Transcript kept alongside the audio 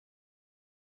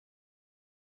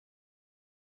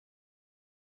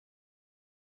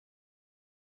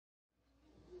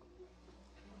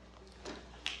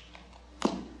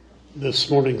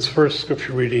This morning's first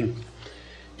scripture reading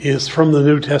is from the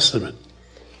New Testament,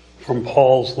 from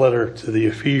Paul's letter to the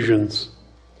Ephesians,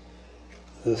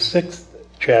 the 6th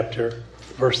chapter,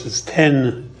 verses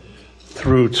 10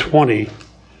 through 20,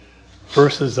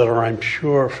 verses that are, I'm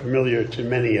sure, familiar to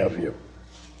many of you.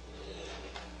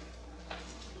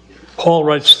 Paul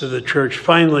writes to the church,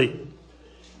 "Finally,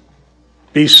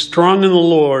 be strong in the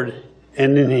Lord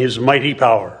and in his mighty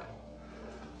power.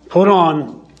 Put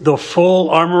on the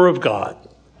full armor of God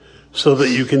so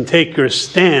that you can take your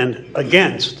stand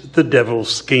against the devil's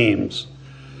schemes.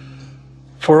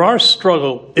 For our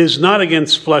struggle is not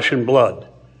against flesh and blood,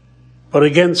 but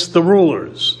against the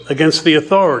rulers, against the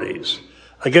authorities,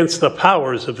 against the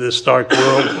powers of this dark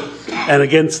world, and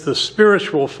against the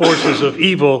spiritual forces of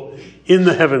evil in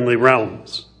the heavenly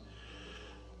realms.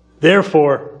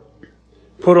 Therefore,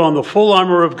 put on the full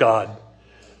armor of God,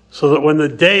 so that when the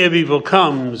day of evil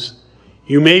comes,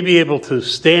 you may be able to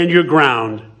stand your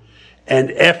ground,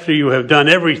 and after you have done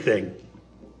everything,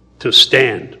 to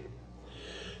stand.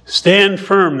 Stand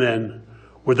firm then,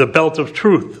 with the belt of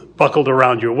truth buckled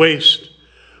around your waist,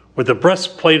 with the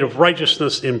breastplate of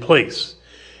righteousness in place,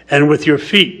 and with your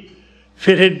feet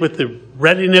fitted with the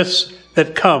readiness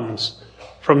that comes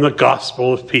from the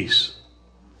gospel of peace.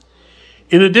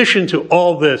 In addition to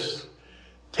all this,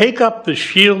 take up the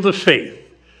shield of faith,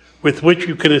 with which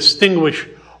you can extinguish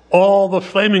all the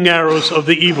flaming arrows of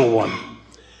the evil one.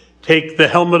 Take the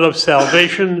helmet of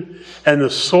salvation and the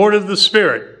sword of the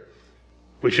Spirit,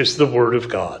 which is the word of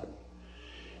God.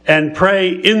 And pray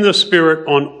in the Spirit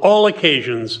on all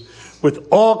occasions with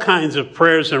all kinds of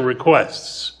prayers and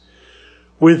requests.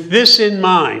 With this in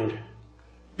mind,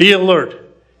 be alert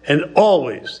and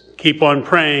always keep on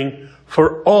praying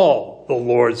for all the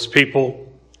Lord's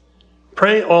people.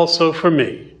 Pray also for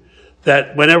me,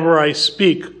 that whenever I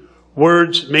speak,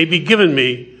 words may be given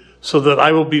me, so that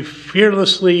I will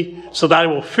fearlessly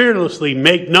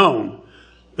make known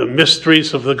the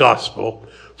mysteries of the gospel,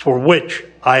 for which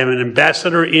I am an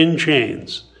ambassador in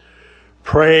chains.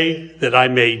 Pray that I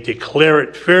may declare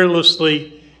it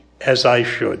fearlessly as I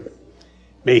should.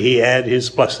 May he add his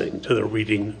blessing to the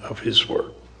reading of his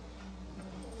word."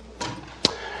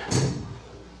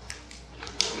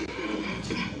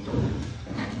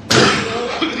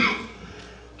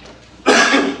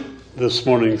 This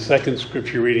morning's second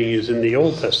scripture reading is in the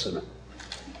Old Testament,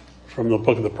 from the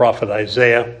book of the prophet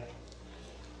Isaiah.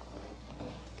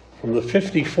 From the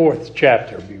 54th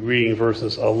chapter, we'll be reading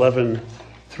verses 11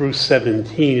 through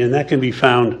 17, and that can be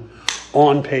found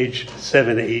on page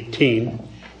 718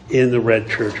 in the Red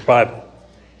Church Bible.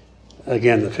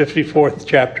 Again, the 54th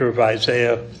chapter of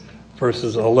Isaiah,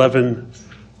 verses 11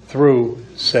 through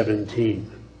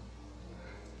 17.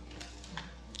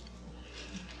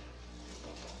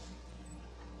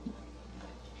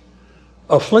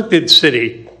 Afflicted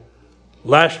city,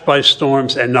 lashed by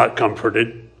storms and not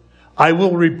comforted, I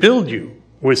will rebuild you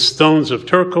with stones of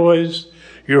turquoise,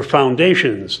 your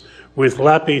foundations with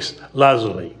lapis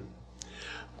lazuli.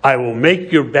 I will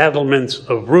make your battlements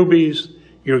of rubies,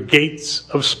 your gates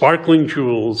of sparkling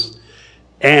jewels,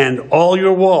 and all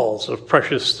your walls of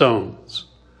precious stones.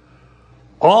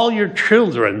 All your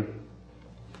children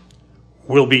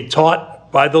will be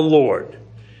taught by the Lord,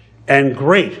 and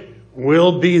great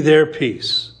will be their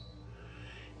peace.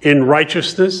 In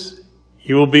righteousness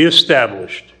you will be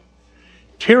established.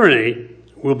 Tyranny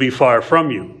will be far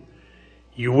from you.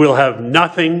 You will have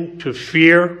nothing to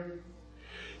fear.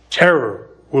 Terror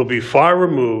will be far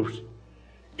removed.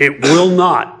 It will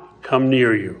not come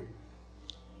near you.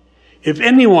 If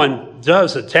anyone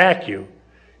does attack you,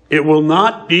 it will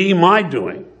not be my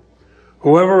doing.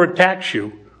 Whoever attacks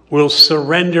you will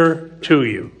surrender to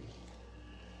you.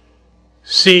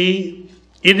 See,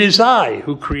 it is I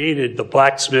who created the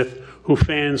blacksmith who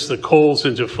fans the coals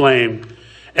into flame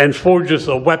and forges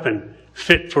a weapon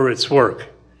fit for its work.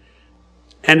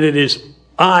 And it is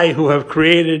I who have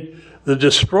created the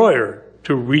destroyer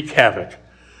to wreak havoc.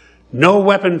 No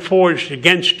weapon forged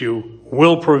against you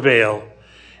will prevail,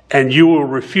 and you will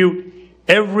refute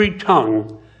every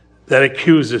tongue that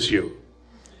accuses you.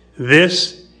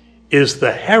 This is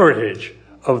the heritage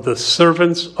of the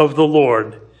servants of the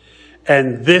Lord,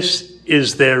 and this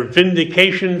is their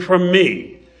vindication from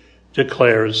me,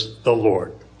 declares the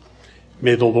Lord.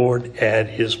 May the Lord add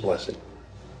his blessing.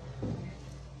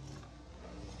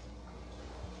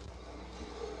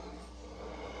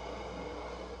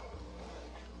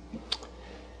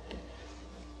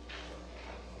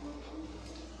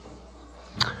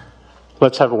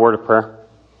 Let's have a word of prayer.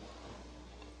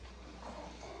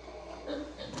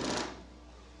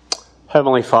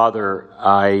 Heavenly Father,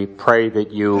 I pray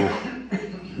that you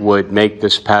would make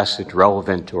this passage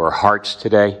relevant to our hearts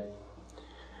today.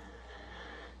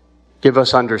 Give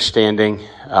us understanding.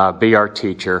 Be our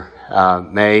teacher.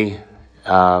 May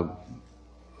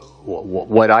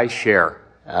what I share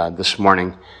this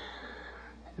morning,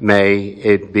 may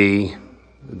it be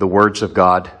the words of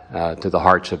God to the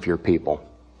hearts of your people.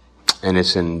 And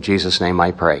it's in Jesus' name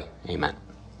I pray. Amen.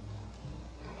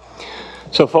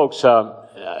 So folks,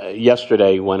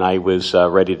 yesterday when I was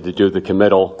ready to do the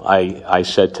committal, I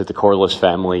said to the Corliss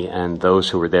family and those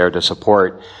who were there to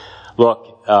support,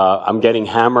 look, I'm getting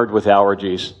hammered with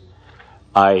allergies.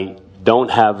 I don't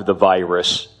have the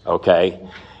virus, okay?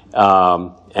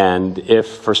 And if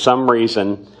for some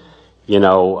reason, if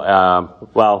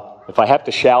I have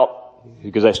to shout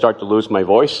because I start to lose my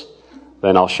voice,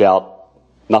 then I'll shout.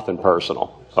 Nothing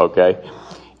personal, okay?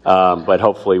 But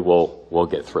hopefully we'll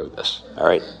get through this, all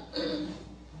right?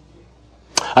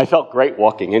 I felt great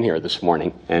walking in here this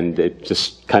morning, and it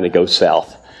just kind of goes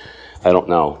south. I don't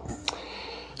know.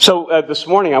 So this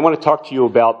morning I want to talk to you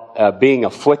about being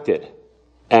afflicted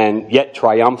and yet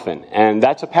triumphant, and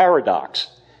that's a paradox.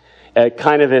 It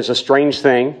kind of is a strange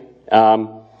thing,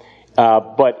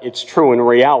 but it's true in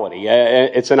reality.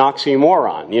 It's an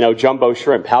oxymoron, jumbo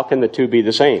shrimp. How can the two be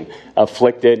the same?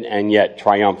 Afflicted and yet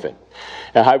triumphant.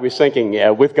 I was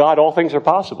thinking, with God all things are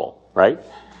possible, right?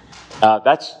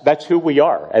 That's who we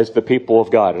are as the people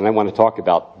of God, and I want to talk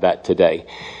about that today.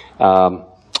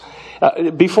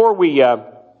 Before we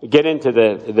get into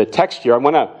the text here,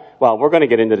 we're going to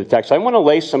get into the text. I want to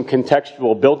lay some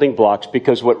contextual building blocks,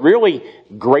 because what really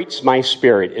grates my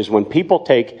spirit is when people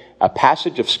take a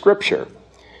passage of Scripture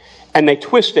and they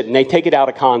twist it and they take it out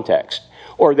of context,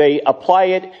 or they apply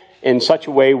it in such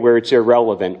a way where it's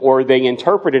irrelevant, or they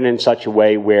interpret it in such a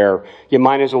way where you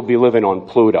might as well be living on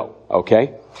Pluto,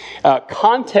 okay?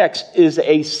 Context is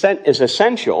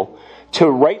essential to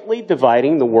rightly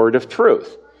dividing the word of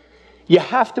truth. You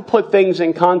have to put things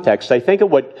in context. I think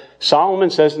of what Solomon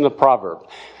says in the proverb.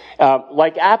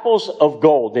 Like apples of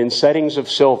gold in settings of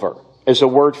silver is a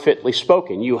word fitly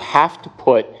spoken. You have to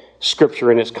put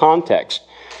Scripture in its context.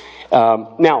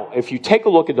 Now, if you take a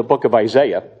look at the book of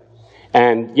Isaiah,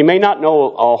 and you may not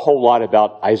know a whole lot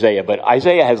about Isaiah, but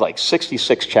Isaiah has like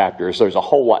 66 chapters. There's a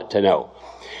whole lot to know.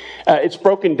 It's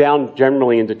broken down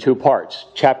generally into two parts.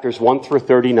 Chapters 1 through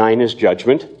 39 is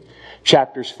judgment.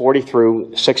 Chapters 40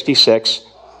 through 66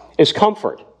 is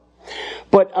comfort.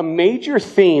 But a major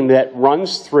theme that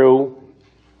runs through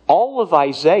all of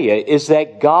Isaiah is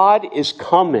that God is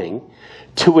coming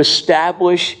to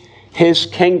establish His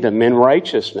kingdom in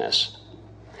righteousness.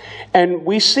 And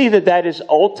we see that is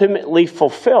ultimately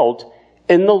fulfilled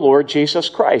in the Lord Jesus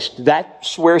Christ.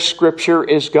 That's where Scripture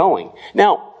is going.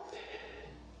 Now,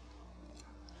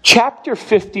 Chapter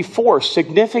 54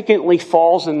 significantly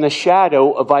falls in the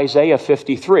shadow of Isaiah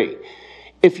 53.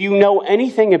 If you know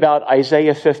anything about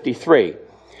Isaiah 53,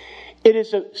 it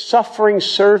is a suffering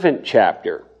servant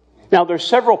chapter. Now, there's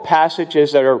several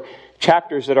passages that are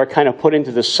chapters that are kind of put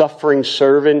into the suffering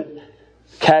servant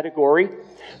category,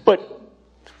 but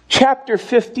chapter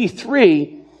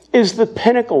 53 is the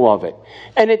pinnacle of it.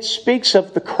 And it speaks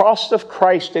of the cross of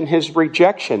Christ and His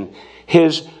rejection,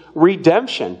 His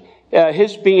redemption,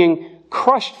 His being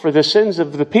crushed for the sins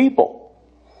of the people.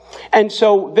 And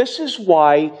so this is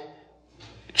why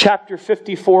chapter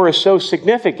 54 is so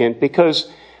significant,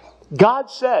 because God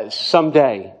says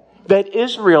someday that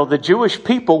Israel, the Jewish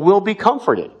people, will be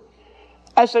comforted.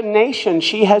 As a nation,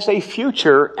 she has a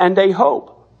future and a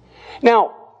hope.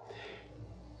 Now,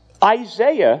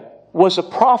 Isaiah was a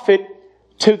prophet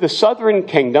to the southern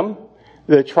kingdom,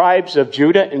 the tribes of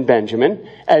Judah and Benjamin.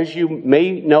 As you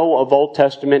may know of Old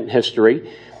Testament history,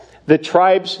 the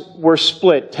tribes were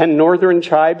split, 10 northern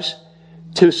tribes,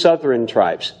 2 southern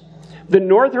tribes. The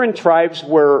northern tribes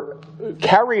were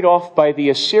carried off by the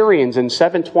Assyrians in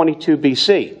 722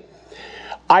 BC.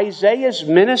 Isaiah's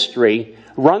ministry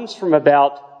runs from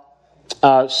about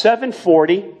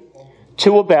 740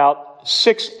 to about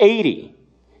 680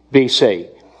 BC.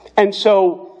 And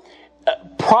so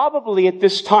probably at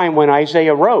this time when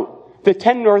Isaiah wrote, the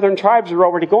 10 northern tribes are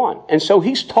already gone. And so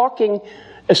he's talking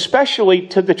especially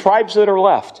to the tribes that are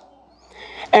left.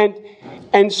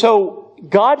 And so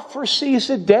God foresees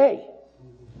a day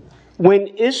when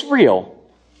Israel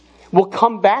will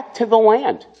come back to the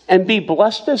land and be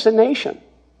blessed as a nation.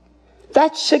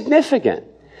 That's significant.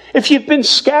 If you've been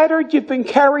scattered, you've been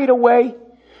carried away,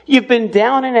 you've been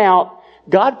down and out,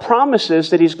 God promises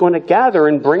that He's going to gather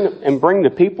and bring the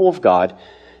people of God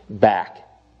back.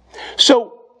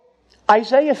 So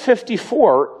Isaiah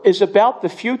 54 is about the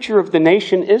future of the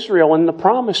nation Israel in the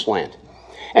promised land.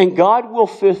 And God will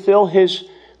fulfill His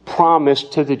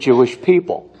promised to the Jewish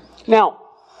people. Now,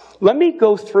 let me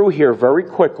go through here very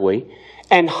quickly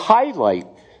and highlight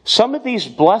some of these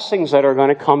blessings that are going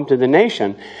to come to the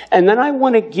nation. And then I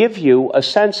want to give you a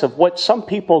sense of what some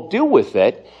people do with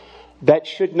it that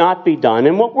should not be done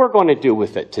and what we're going to do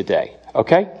with it today.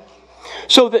 Okay?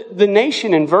 So the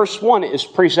nation in verse 1 is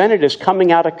presented as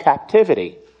coming out of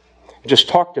captivity. I just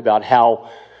talked about how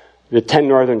the 10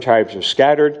 northern tribes are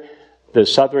scattered. The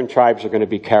southern tribes are going to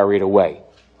be carried away.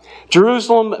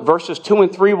 Jerusalem, verses 2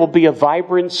 and 3, will be a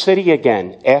vibrant city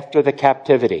again after the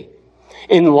captivity.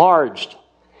 Enlarged.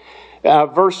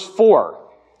 Verse 4,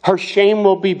 her shame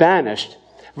will be banished.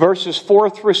 Verses 4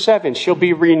 through 7, she'll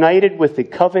be reunited with the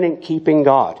covenant-keeping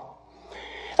God.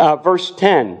 Verse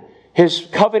 10, his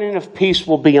covenant of peace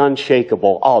will be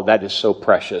unshakable. Oh, that is so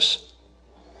precious.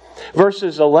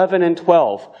 Verses 11 and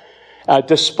 12,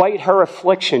 despite her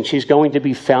affliction, she's going to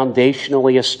be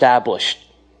foundationally established.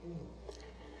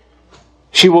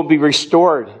 She will be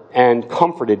restored and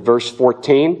comforted. Verse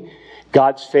 14,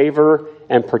 God's favor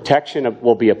and protection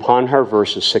will be upon her.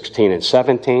 Verses 16 and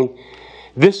 17.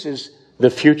 This is the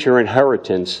future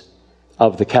inheritance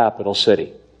of the capital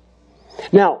city.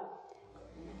 Now,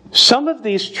 some of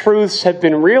these truths have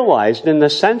been realized in the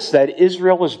sense that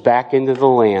Israel is back into the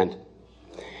land.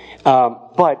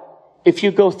 But if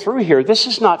you go through here, this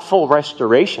is not full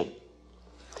restoration.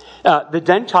 The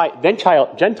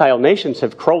Gentile nations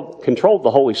have controlled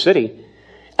the holy city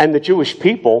and the Jewish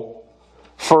people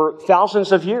for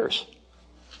thousands of years.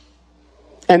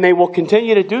 And they will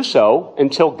continue to do so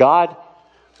until God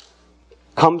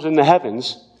comes in the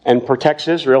heavens and protects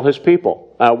Israel, his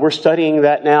people. We're studying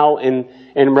that now in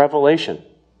Revelation.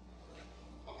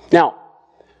 Now,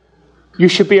 you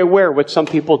should be aware what some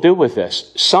people do with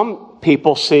this. Some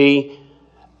people see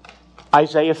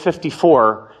Isaiah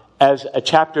 54 as a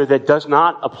chapter that does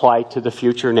not apply to the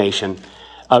future nation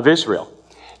of Israel.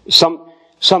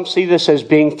 Some see this as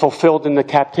being fulfilled in the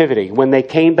captivity. When they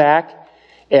came back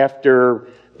after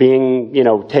being,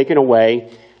 taken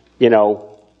away,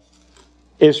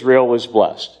 Israel was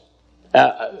blessed.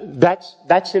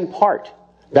 That's in part.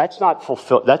 That's not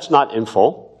fulfilled. That's not in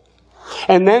full.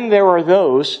 And then there are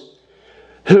those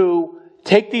who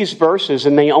take these verses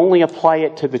and they only apply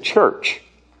it to the church.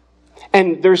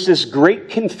 And there's this great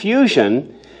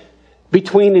confusion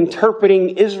between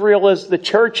interpreting Israel as the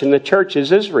church and the church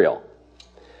as Israel.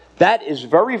 That is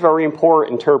very, very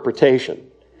important interpretation.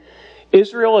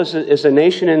 Israel is a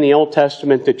nation in the Old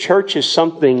Testament. The church is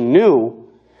something new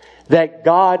that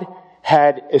God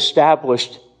had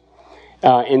established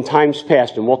in times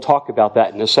past. And we'll talk about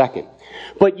that in a second.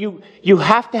 But you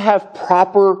have to have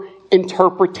proper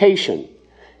interpretation.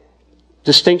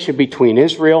 Distinction between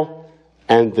Israel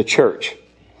and the church.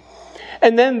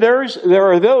 And then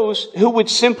there are those who would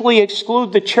simply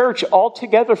exclude the church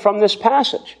altogether from this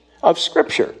passage of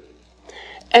Scripture.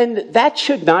 And that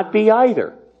should not be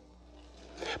either.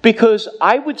 Because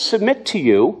I would submit to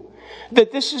you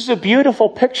that this is a beautiful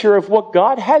picture of what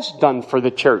God has done for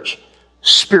the church,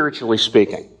 spiritually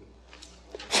speaking.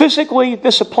 Physically,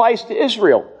 this applies to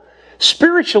Israel.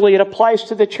 Spiritually, it applies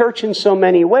to the church in so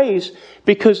many ways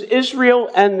because Israel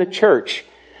and the church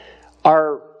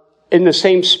are in the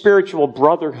same spiritual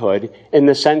brotherhood in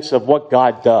the sense of what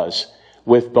God does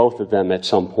with both of them at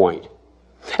some point.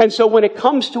 And so when it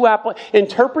comes to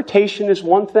interpretation is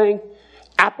one thing,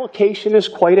 application is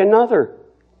quite another.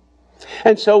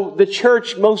 And so the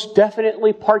church most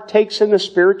definitely partakes in the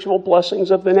spiritual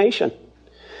blessings of the nation.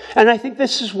 And I think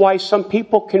this is why some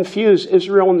people confuse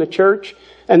Israel and the church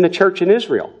and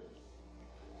Israel.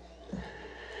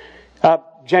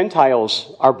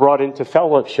 Gentiles are brought into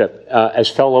fellowship as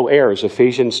fellow heirs,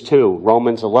 Ephesians 2,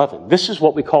 Romans 11. This is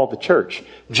what we call the church,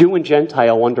 Jew and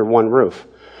Gentile under one roof.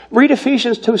 Read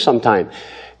Ephesians 2 sometime.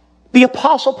 The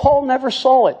Apostle Paul never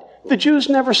saw it. The Jews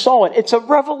never saw it. It's a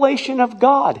revelation of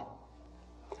God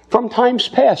from times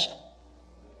past.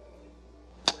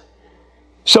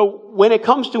 So when it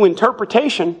comes to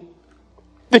interpretation,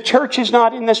 the church is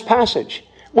not in this passage.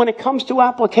 When it comes to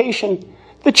application,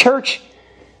 the church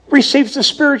receives the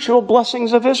spiritual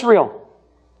blessings of Israel.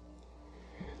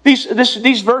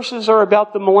 These verses are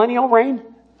about the millennial reign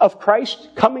of Christ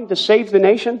coming to save the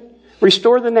nation,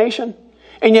 restore the nation.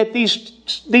 And yet these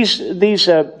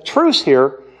truths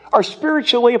here are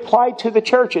spiritually applied to the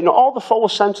church in all the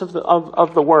fullest sense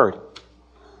of the word.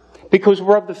 Because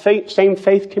we're of the same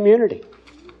faith community.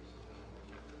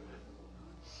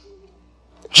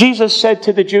 Jesus said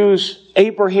to the Jews,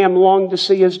 Abraham longed to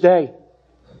see his day.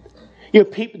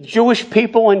 Jewish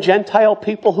people and Gentile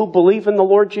people who believe in the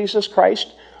Lord Jesus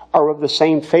Christ are of the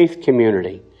same faith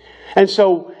community. And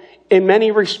so in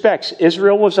many respects,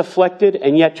 Israel was afflicted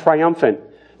and yet triumphant.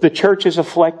 The church is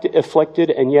afflicted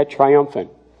and yet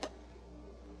triumphant.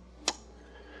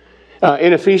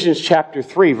 In Ephesians chapter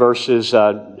 3, verses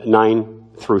 9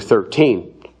 through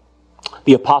 13,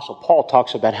 the Apostle Paul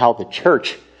talks about how the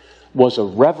church was a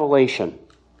revelation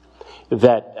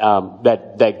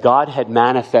that God had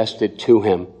manifested to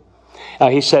him.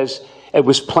 He says, it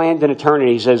was planned in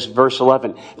eternity. He says, verse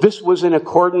 11, this was in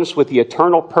accordance with the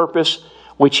eternal purpose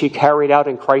which he carried out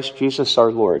in Christ Jesus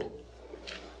our Lord.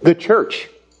 The church,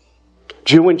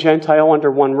 Jew and Gentile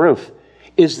under one roof,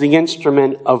 is the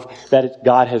instrument of that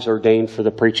God has ordained for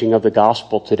the preaching of the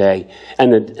gospel today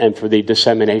and for the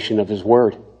dissemination of his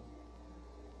word.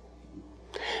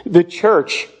 The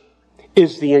church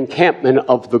is the encampment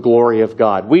of the glory of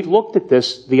God. We looked at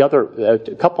this a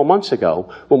couple months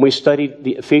ago when we studied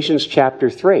the Ephesians chapter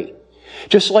 3.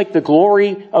 Just like the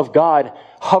glory of God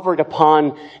hovered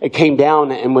upon, it came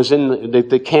down and was in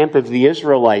the camp of the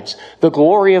Israelites, the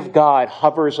glory of God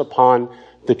hovers upon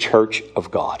the church of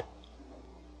God.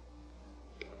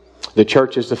 The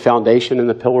church is the foundation and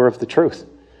the pillar of the truth.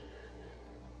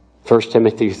 1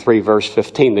 Timothy 3, verse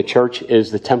 15, the church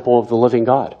is the temple of the living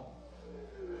God.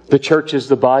 The church is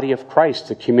the body of Christ,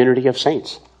 the community of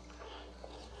saints.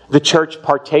 The church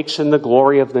partakes in the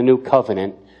glory of the new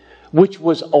covenant, which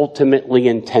was ultimately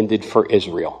intended for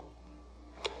Israel.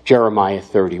 Jeremiah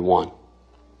 31.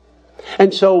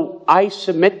 And so I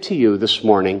submit to you this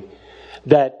morning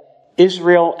that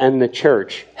Israel and the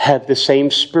church have the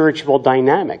same spiritual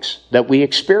dynamics that we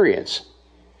experience.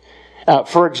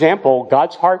 For example,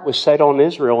 God's heart was set on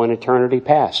Israel in eternity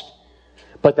past.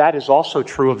 But that is also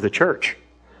true of the church.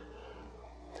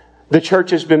 The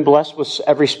church has been blessed with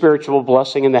every spiritual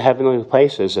blessing in the heavenly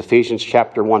places. Ephesians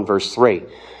chapter 1, verse 3.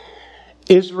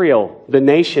 Israel, the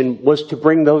nation, was to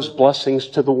bring those blessings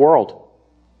to the world.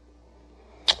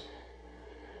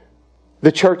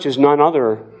 The church is none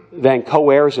other than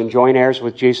co-heirs and joint heirs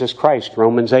with Jesus Christ,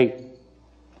 Romans 8.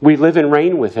 We live and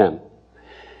reign with him.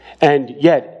 And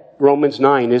yet, Romans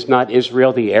 9, is not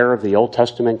Israel the heir of the Old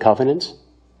Testament covenants?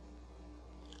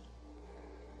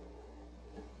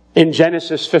 In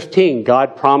Genesis 15,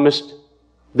 God promised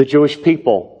the Jewish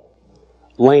people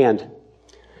land.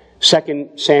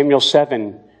 2 Samuel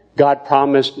 7, God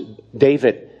promised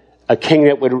David a king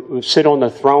that would sit on the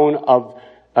throne of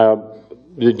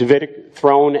the Davidic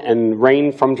throne and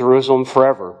reign from Jerusalem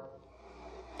forever.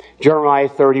 Jeremiah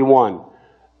 31,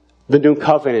 the new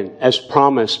covenant as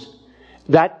promised.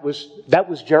 That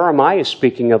was Jeremiah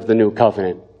speaking of the new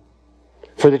covenant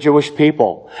for the Jewish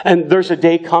people. And there's a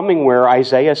day coming where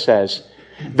Isaiah says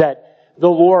that the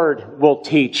Lord will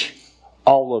teach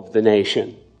all of the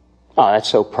nation. Oh, that's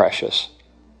so precious.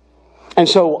 And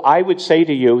so I would say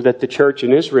to you that the church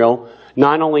in Israel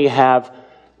not only have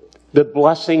the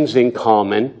blessings in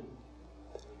common,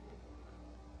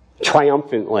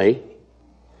 triumphantly,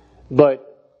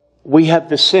 but we have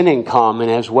the sin in common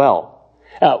as well.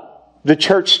 The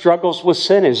church struggles with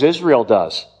sin as Israel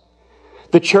does.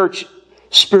 The church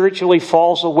spiritually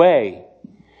falls away.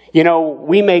 You know,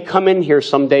 we may come in here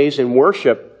some days and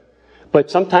worship,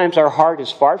 but sometimes our heart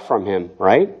is far from him,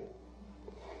 right?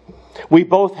 We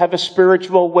both have a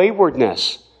spiritual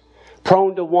waywardness.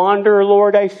 Prone to wander,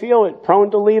 Lord, I feel it.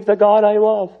 Prone to leave the God I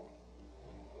love.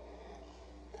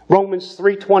 Romans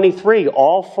 3:23,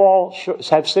 all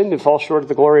have sinned and fall short of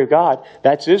the glory of God.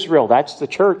 That's Israel. That's the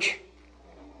church.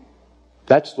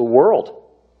 That's the world.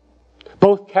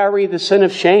 Both carry the sin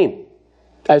of shame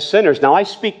as sinners. Now, I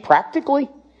speak practically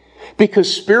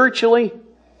because spiritually,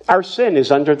 our sin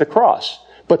is under the cross.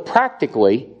 But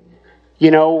practically,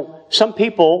 you know, some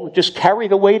people just carry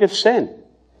the weight of sin.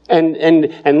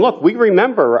 And look, we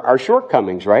remember our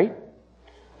shortcomings, right?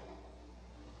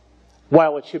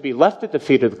 While it should be left at the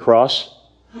feet of the cross,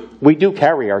 we do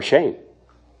carry our shame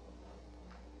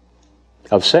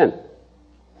of sin.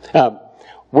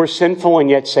 We're sinful and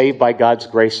yet saved by God's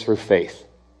grace through faith.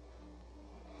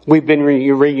 We've been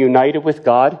reunited with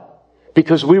God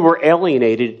because we were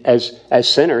alienated as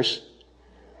sinners.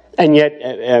 And yet,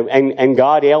 and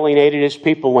God alienated his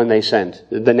people when they sinned,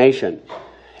 the nation.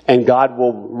 And God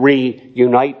will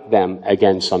reunite them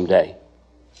again someday.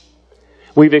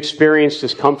 We've experienced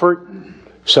discomfort,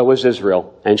 so has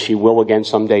Israel, and she will again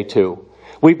someday too.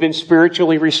 We've been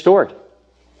spiritually restored.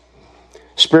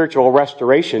 Spiritual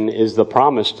restoration is the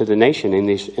promise to the nation in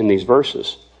these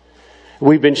verses.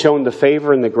 We've been shown the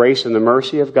favor and the grace and the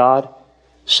mercy of God,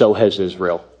 so has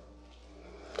Israel.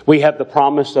 We have the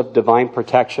promise of divine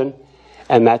protection,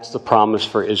 and that's the promise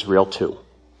for Israel too.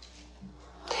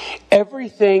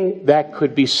 Everything that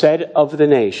could be said of the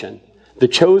nation, the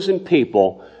chosen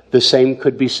people, the same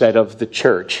could be said of the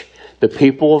church. the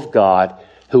people of God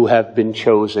who have been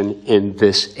chosen in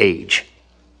this age.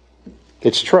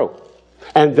 It's true.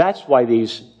 And that's why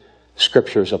these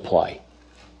scriptures apply.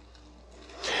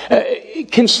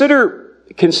 Consider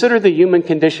the human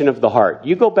condition of the heart.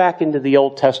 You go back into the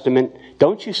Old Testament,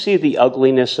 don't you see the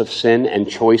ugliness of sin and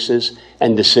choices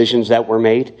and decisions that were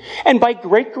made? And by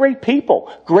great, great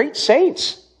people, great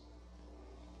saints.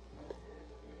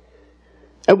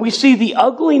 And we see the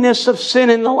ugliness of sin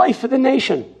in the life of the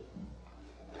nation.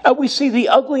 And we see the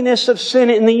ugliness of sin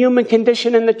in the human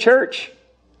condition in the church.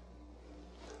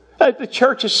 The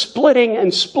church is splitting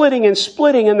and splitting and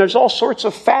splitting, and there's all sorts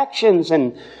of factions,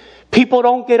 and people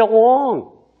don't get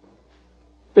along.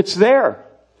 It's there.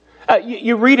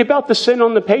 You read about the sin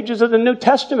on the pages of the New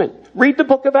Testament. Read the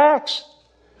book of Acts.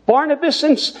 Barnabas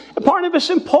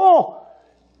and Paul,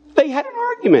 they had an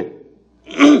argument.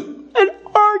 An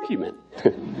argument.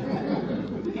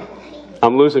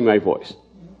 I'm losing my voice.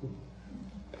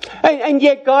 And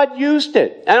yet God used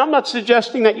it. And I'm not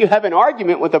suggesting that you have an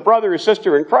argument with a brother or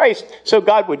sister in Christ so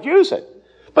God would use it.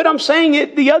 But I'm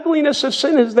saying the ugliness of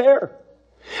sin is there.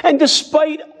 And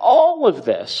despite all of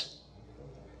this,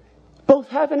 both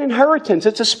have an inheritance.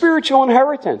 It's a spiritual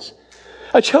inheritance.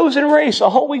 A chosen race, a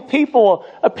holy people,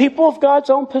 a people of God's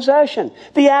own possession.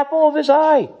 The apple of His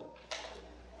eye.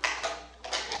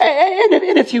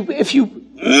 And if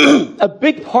you a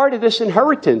big part of this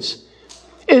inheritance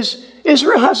is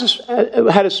Israel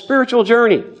had a spiritual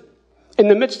journey in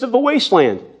the midst of a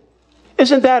wasteland.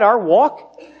 Isn't that our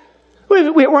walk?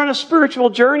 We're on a spiritual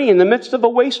journey in the midst of a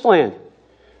wasteland.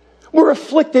 We're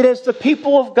afflicted as the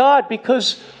people of God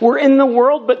because we're in the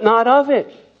world but not of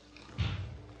it.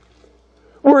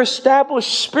 We're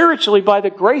established spiritually by the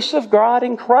grace of God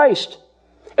in Christ.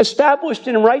 Established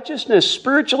in righteousness,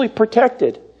 spiritually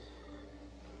protected.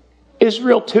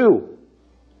 Israel too.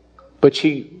 But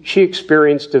she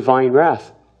experienced divine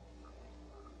wrath.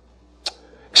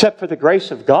 Except for the grace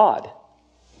of God,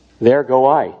 there go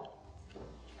I.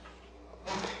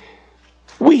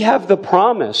 We have the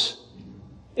promise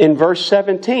in verse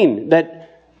 17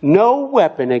 that no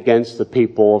weapon against the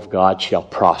people of God shall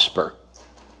prosper.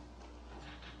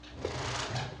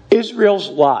 Israel's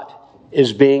lot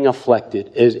is being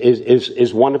afflicted,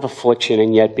 is one of affliction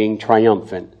and yet being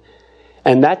triumphant.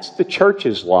 And that's the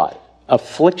church's lot.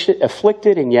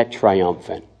 Afflicted and yet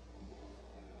triumphant.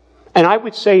 And I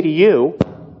would say to you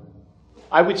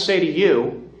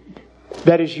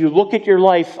that as you look at your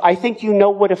life, I think you know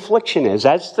what affliction is.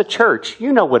 As the church,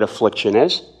 you know what affliction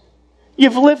is.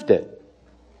 You've lived it.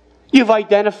 You've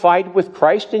identified with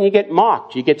Christ and you get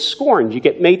mocked, you get scorned, you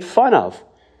get made fun of.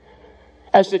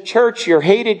 As the church, you're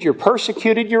hated, you're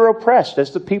persecuted, you're oppressed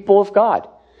as the people of God.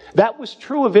 That was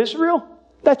true of Israel.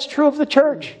 That's true of the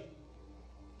church.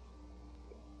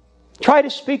 Try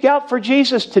to speak out for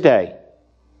Jesus today.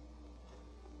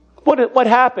 What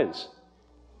happens?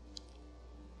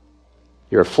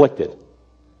 You're afflicted.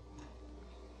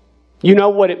 You know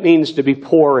what it means to be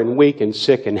poor and weak and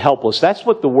sick and helpless. That's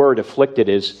what the word afflicted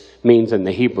means in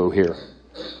the Hebrew here.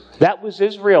 That was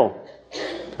Israel.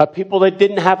 A people that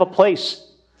didn't have a place.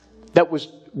 That was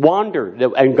wandered,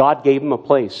 and God gave them a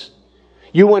place.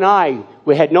 You and I,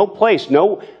 we had no place,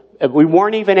 we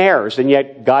weren't even heirs, and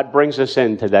yet God brings us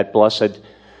into that blessed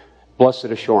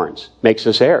assurance, makes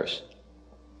us heirs.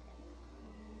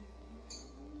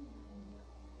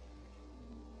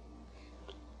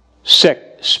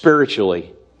 Sick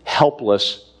spiritually,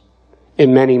 helpless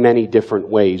in many, many different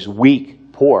ways,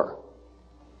 weak, poor.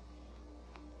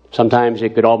 Sometimes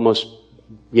it could almost,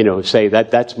 say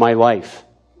that's my life.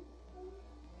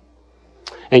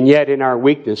 And yet in our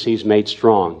weakness, He's made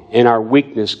strong. In our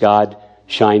weakness, God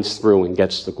shines through and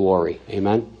gets the glory.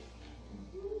 Amen?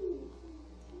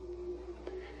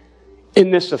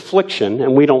 In this affliction,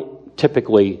 and we don't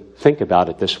typically think about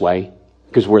it this way,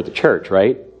 because we're the church,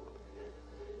 right?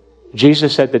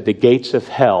 Jesus said that the gates of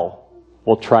hell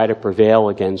will try to prevail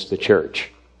against the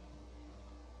church.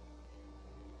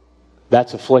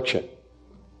 That's affliction.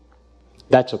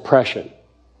 That's oppression.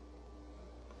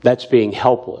 That's being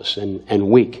helpless and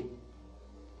weak.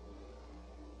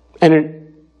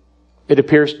 And it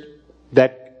appears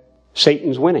that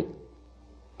Satan's winning.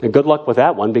 And good luck with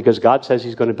that one, because God says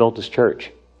He's going to build His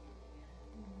church.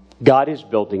 God is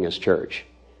building His church.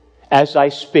 As I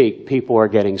speak, people are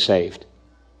getting saved.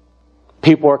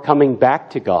 People are coming back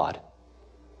to God.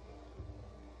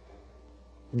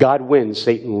 God wins,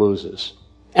 Satan loses.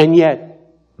 And yet,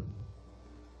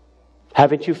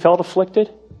 haven't you felt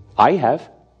afflicted? I have.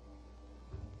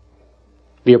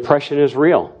 The oppression is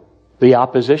real. The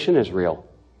opposition is real.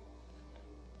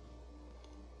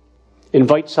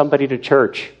 Invite somebody to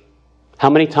church. How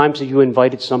many times have you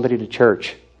invited somebody to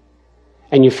church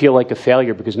and you feel like a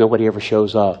failure because nobody ever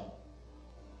shows up?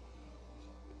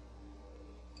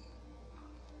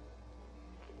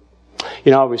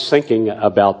 You know, I was thinking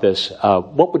about this.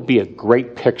 What would be a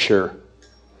great picture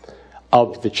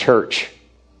of the church?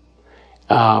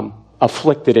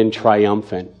 Afflicted and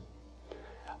triumphant.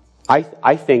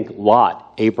 I think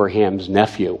Lot, Abraham's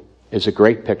nephew, is a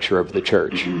great picture of the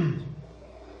church.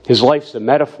 His life's a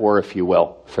metaphor, if you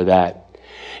will, for that.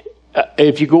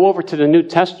 If you go over to the New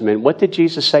Testament, what did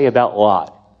Jesus say about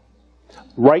Lot?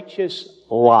 Righteous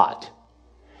Lot.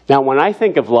 Now, when I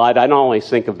think of Lot, I don't only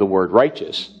think of the word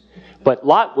righteous, but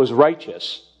Lot was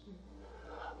righteous.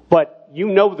 But you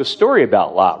know the story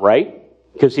about Lot, right?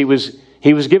 Because he was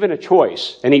given a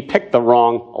choice, and he picked the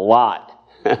wrong lot.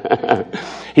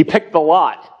 He picked the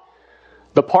lot,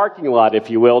 the parking lot, if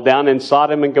you will, down in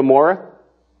Sodom and Gomorrah.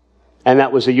 And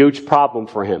that was a huge problem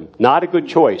for him. Not a good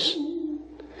choice.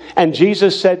 And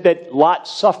Jesus said that Lot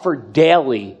suffered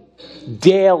daily.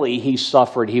 Daily he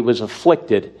suffered. He was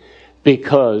afflicted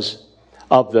because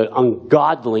of the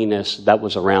ungodliness that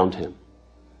was around him.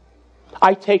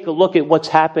 I take a look at what's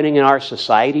happening in our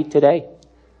society today.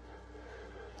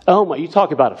 Oh my, you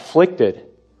talk about afflicted.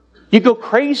 You go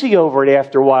crazy over it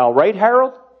after a while, right,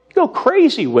 Harold? You go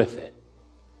crazy with it.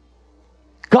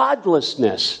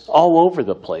 Godlessness all over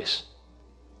the place.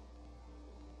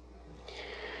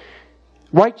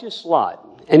 Righteous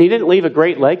Lot. And he didn't leave a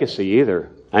great legacy either.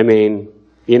 I mean,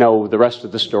 you know, the rest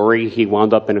of the story, he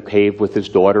wound up in a cave with his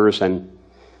daughters and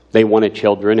they wanted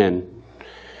children and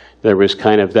there was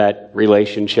kind of that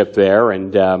relationship there.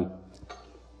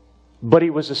 But he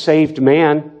was a saved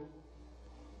man.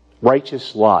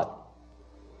 Righteous Lot.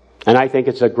 And I think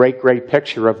it's a great, great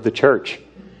picture of the church.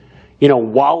 You know,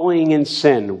 wallowing in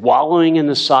sin, wallowing in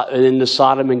the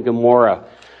Sodom and Gomorrah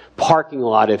parking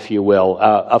lot, if you will,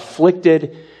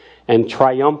 afflicted and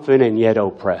triumphant and yet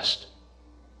oppressed.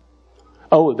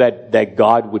 Oh, that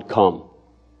God would come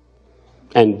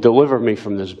and deliver me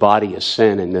from this body of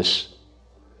sin and this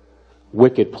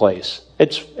wicked place.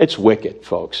 It's wicked,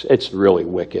 folks. It's really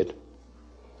wicked.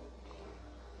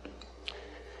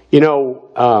 You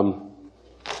know,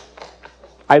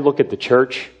 I look at the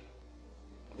church,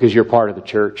 because you're part of the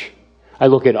church. I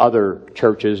look at other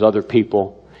churches, other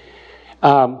people.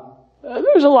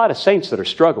 There's a lot of saints that are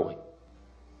struggling.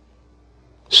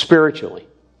 Spiritually,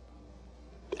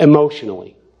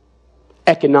 emotionally,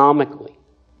 economically,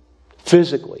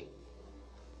 physically.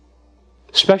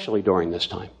 Especially during this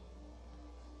time.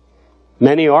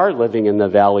 Many are living in the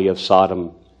valley of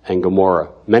Sodom and Gomorrah.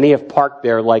 Many have parked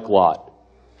there like Lot.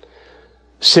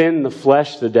 Sin, the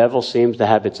flesh, the devil seems to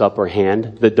have its upper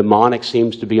hand. The demonic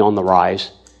seems to be on the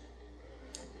rise.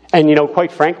 And, you know,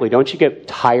 quite frankly, don't you get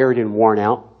tired and worn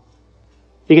out?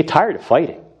 You get tired of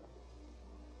fighting.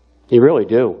 You really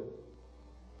do.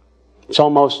 It's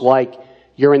almost like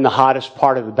you're in the hottest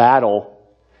part of the battle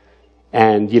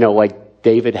and, you know, like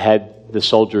David had the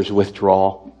soldiers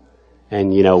withdraw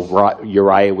and, you know,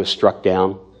 Uriah was struck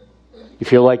down. You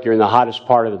feel like you're in the hottest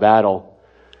part of the battle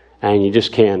and you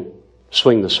just can't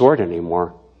swing the sword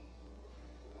anymore.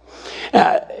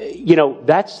 You know,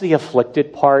 that's the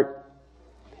afflicted part.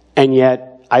 And yet,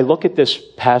 I look at this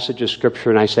passage of Scripture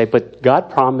and I say, but God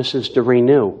promises to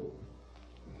renew.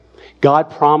 God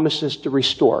promises to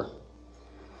restore.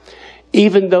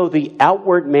 Even though the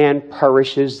outward man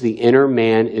perishes, the inner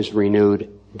man is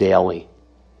renewed daily.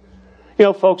 You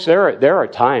know, folks, there are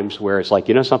times where it's like,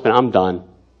 you know something, I'm done.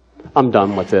 I'm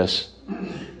done with this.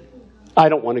 I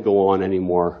don't want to go on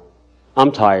anymore.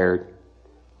 I'm tired.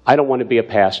 I don't want to be a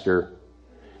pastor.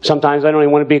 Sometimes I don't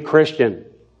even want to be a Christian.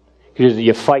 Because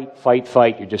you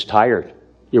fight. You're just tired.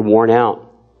 You're worn out.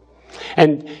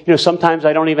 And, you know, sometimes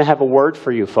I don't even have a word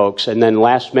for you folks. And then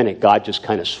last minute, God just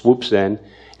kind of swoops in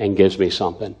and gives me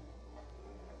something.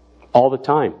 All the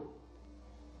time.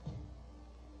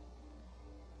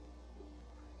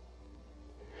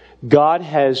 God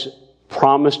has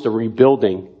promised a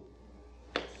rebuilding.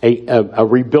 A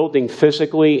rebuilding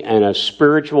physically and a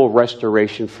spiritual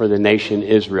restoration for the nation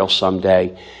Israel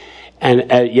someday.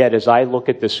 And yet, as I look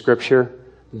at the Scripture,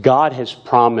 God has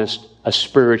promised a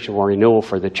spiritual renewal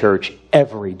for the church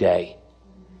every day.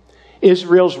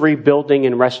 Israel's rebuilding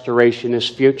and restoration is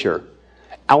future.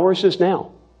 Ours is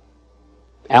now.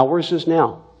 Ours is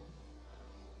now.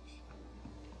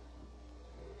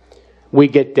 We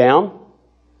get down,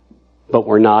 but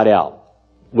we're not out.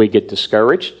 We get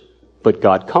discouraged, but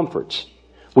God comforts.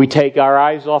 We take our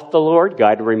eyes off the Lord,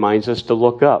 God reminds us to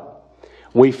look up.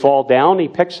 We fall down, He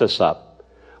picks us up.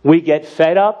 We get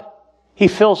fed up, He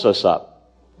fills us up.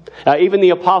 Even the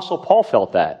Apostle Paul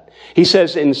felt that. He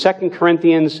says in 2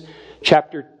 Corinthians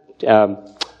Chapter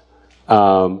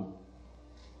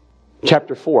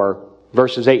 4,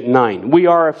 verses 8 and 9. We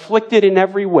are afflicted in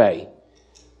every way,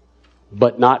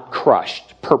 but not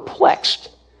crushed, perplexed,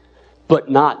 but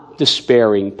not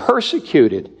despairing,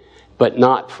 persecuted, but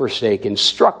not forsaken,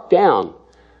 struck down,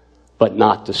 but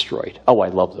not destroyed. Oh, I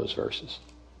love those verses.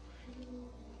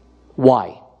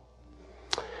 Why?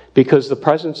 Because the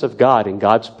presence of God and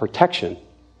God's protection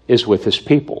is with His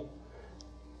people.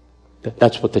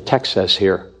 That's what the text says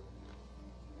here.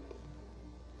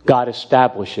 God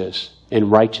establishes in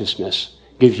righteousness,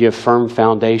 gives you a firm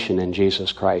foundation in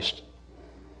Jesus Christ.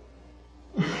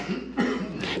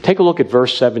 Take a look at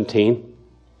verse 17.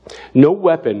 No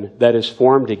weapon that is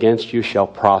formed against you shall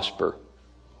prosper.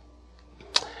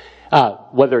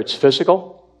 Whether it's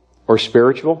physical or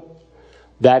spiritual,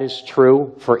 that is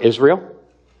true for Israel.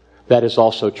 That is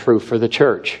also true for the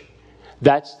church.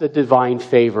 That's the divine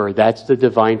favor. That's the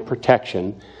divine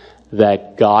protection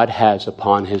that God has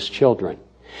upon His children.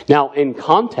 Now, in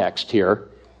context here,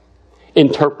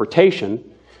 interpretation,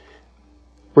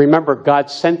 remember God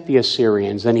sent the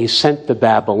Assyrians and He sent the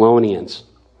Babylonians.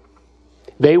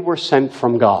 They were sent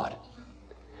from God.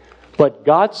 But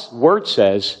God's word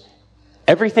says,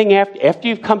 everything after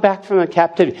you've come back from the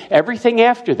captivity, everything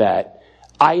after that,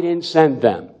 I didn't send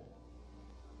them.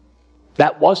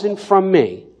 That wasn't from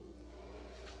me.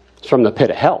 It's from the pit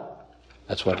of hell.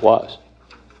 That's what it was.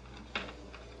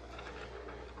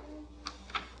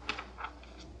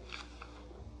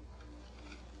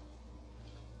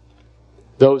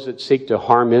 Those that seek to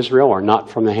harm Israel are not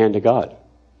from the hand of God.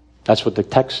 That's what the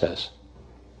text says.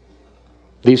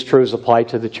 These truths apply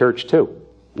to the church too.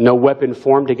 No weapon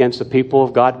formed against the people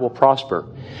of God will prosper.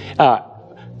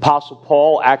 Apostle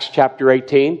Paul, Acts chapter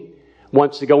 18,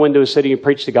 wants to go into a city and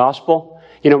preach the gospel.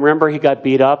 You know, remember he got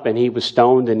beat up and he was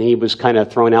stoned and he was kind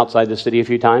of thrown outside the city a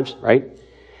few times, right?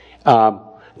 I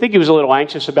think he was a little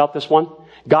anxious about this one.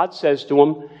 God says to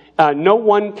him, no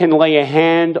one can lay a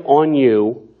hand on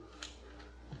you.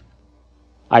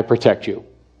 I protect you.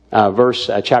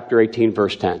 Chapter 18,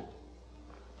 verse 10.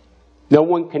 No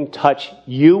one can touch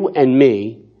you and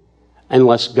me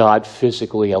unless God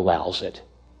physically allows it.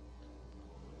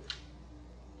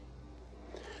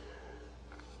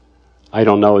 I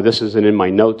don't know, this isn't in my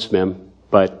notes, Mim,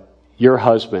 but your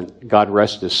husband, God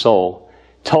rest his soul,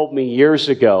 told me years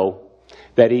ago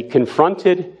that he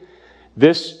confronted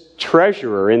this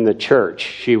treasurer in the church.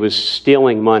 She was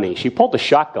stealing money. She pulled a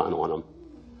shotgun on him.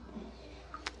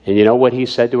 And you know what he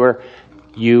said to her?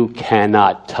 You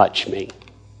cannot touch me.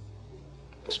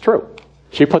 It's true.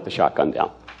 She put the shotgun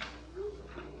down.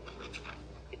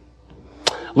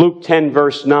 Luke 10,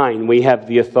 verse 9, we have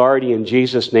the authority in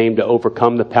Jesus' name to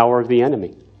overcome the power of the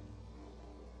enemy.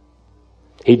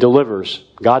 He delivers.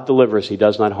 God delivers. He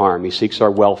does not harm. He seeks our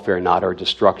welfare, not our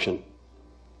destruction.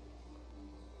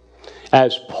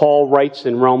 As Paul writes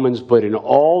in Romans, but in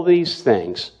all these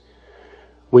things,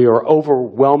 we are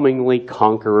overwhelmingly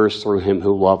conquerors through Him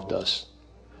who loved us.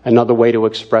 Another way to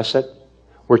express it,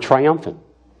 we're triumphant.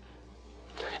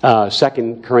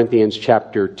 2 Corinthians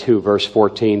chapter 2, verse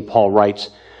 14, Paul writes,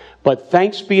 but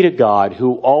thanks be to God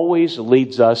who always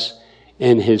leads us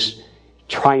in His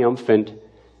triumphant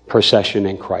procession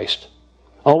in Christ.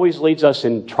 Always leads us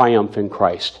in triumph in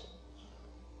Christ.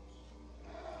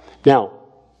 Now,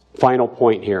 final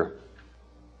point here.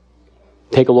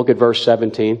 Take a look at verse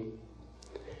 17.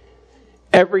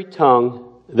 Every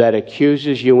tongue that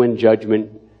accuses you in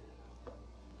judgment,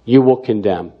 you will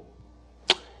condemn.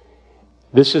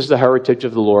 This is the heritage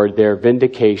of the Lord. Their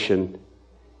vindication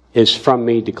is from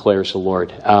me, declares the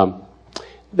Lord.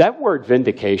 That word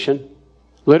vindication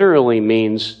literally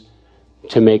means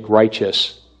to make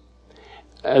righteous.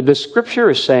 The scripture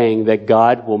is saying that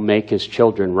God will make His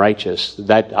children righteous.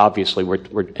 That obviously,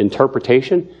 we're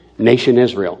interpretation, nation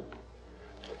Israel.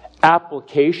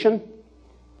 Application,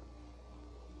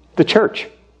 the church.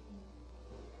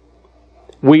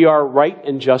 We are right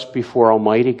and just before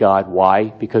Almighty God. Why?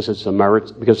 Because of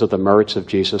the merits of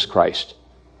Jesus Christ.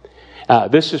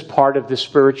 This is part of the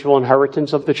spiritual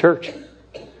inheritance of the church.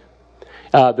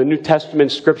 The New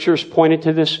Testament scriptures pointed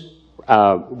to this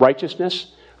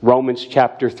righteousness. Romans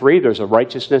chapter 3, there's a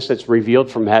righteousness that's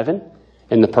revealed from heaven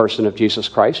in the person of Jesus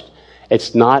Christ.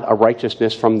 It's not a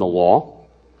righteousness from the law.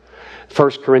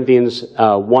 1 Corinthians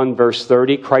 1, verse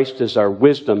 30, Christ is our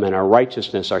wisdom and our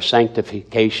righteousness, our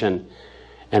sanctification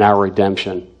and our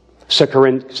redemption. 2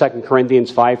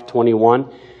 Corinthians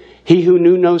 5:21, he who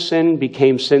knew no sin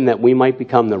became sin that we might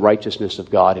become the righteousness of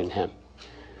God in Him.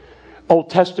 Old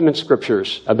Testament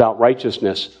scriptures about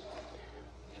righteousness.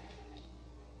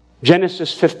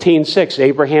 Genesis 15:6,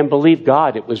 Abraham believed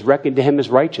God. It was reckoned to him as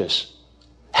righteous.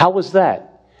 How was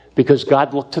that? Because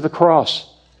God looked to the cross.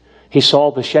 He saw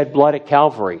the shed blood at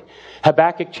Calvary.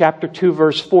 Habakkuk chapter 2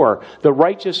 verse 4. The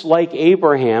righteous like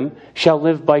Abraham shall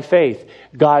live by faith.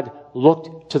 God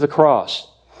looked to the cross.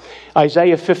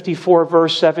 Isaiah 54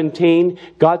 verse 17.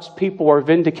 God's people are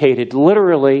vindicated.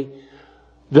 Literally,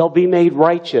 they'll be made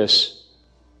righteous.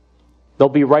 They'll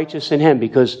be righteous in Him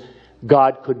because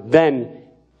God could then,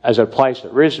 as it applies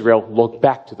to Israel, look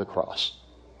back to the cross.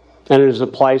 And as it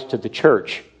applies to the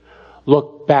church,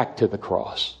 look back to the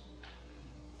cross.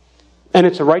 And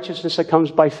it's a righteousness that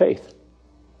comes by faith.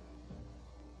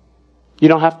 You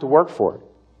don't have to work for it.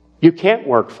 You can't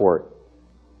work for it.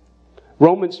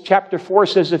 Romans chapter 4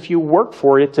 says if you work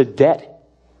for it, it's a debt.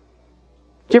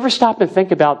 Do you ever stop and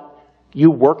think about you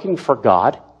working for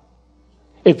God?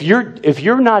 If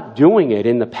you're not doing it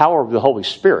in the power of the Holy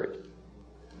Spirit,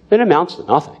 it amounts to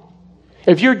nothing.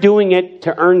 If you're doing it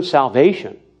to earn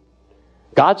salvation,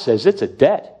 God says it's a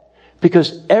debt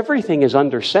because everything is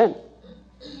under sin.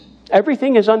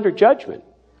 Everything is under judgment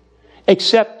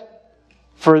except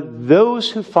for those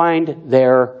who find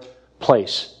their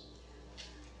place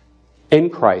in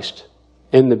Christ,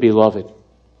 in the Beloved.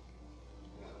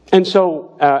 And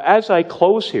so, as I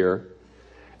close here,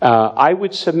 I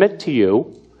would submit to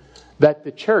you that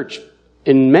the church,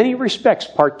 in many respects,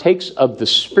 partakes of the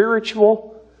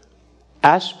spiritual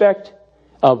aspect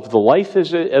of the life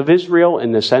of Israel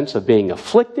in the sense of being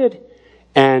afflicted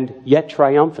and yet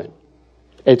triumphant.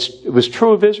 It was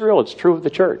true of Israel, it's true of the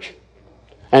church.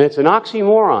 And it's an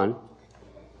oxymoron,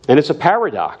 and it's a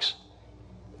paradox.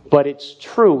 But it's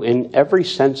true in every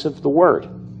sense of the word.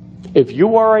 If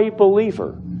you are a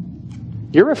believer,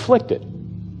 you're afflicted,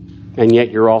 and yet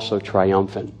you're also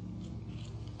triumphant.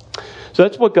 So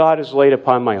that's what God has laid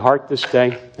upon my heart this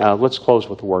day. Let's close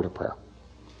with a word of prayer.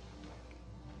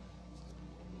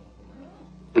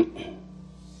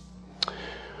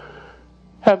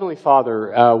 Heavenly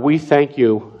Father, we thank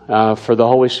you for the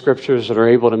Holy Scriptures that are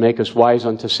able to make us wise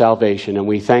unto salvation. And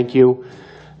we thank you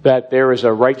that there is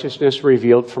a righteousness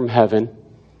revealed from heaven,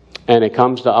 and it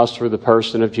comes to us through the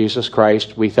person of Jesus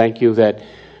Christ. We thank you that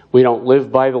we don't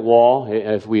live by the law.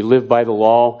 If we live by the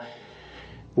law,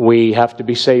 we have to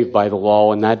be saved by the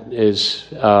law, and that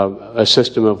is a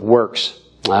system of works.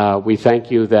 We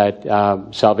thank you that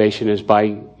salvation is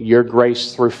by your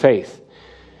grace through faith.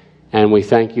 And we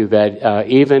thank you that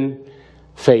even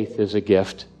faith is a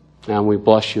gift, and we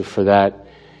bless you for that.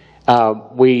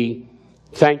 We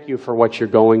thank you for what you're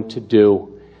going to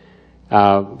do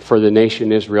for the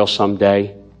nation Israel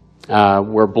someday.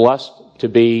 We're blessed to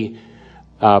be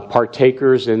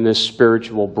partakers in this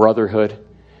spiritual brotherhood.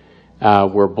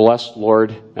 We're blessed,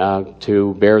 Lord,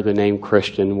 to bear the name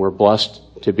Christian. We're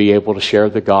blessed to be able to share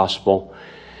the gospel.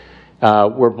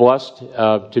 We're blessed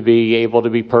to be able to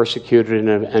be persecuted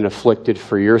and afflicted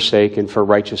for your sake and for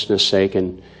righteousness' sake.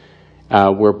 And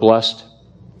we're blessed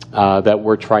that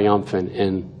we're triumphant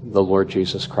in the Lord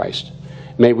Jesus Christ.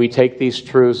 May we take these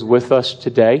truths with us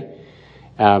today.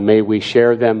 May we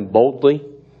share them boldly,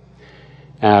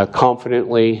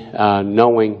 confidently,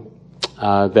 knowing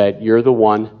that you're the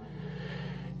one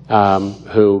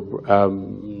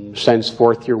who sends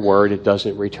forth your word. It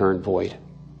doesn't return void.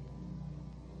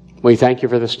 We thank you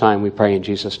for this time. We pray in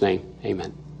Jesus' name.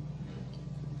 Amen.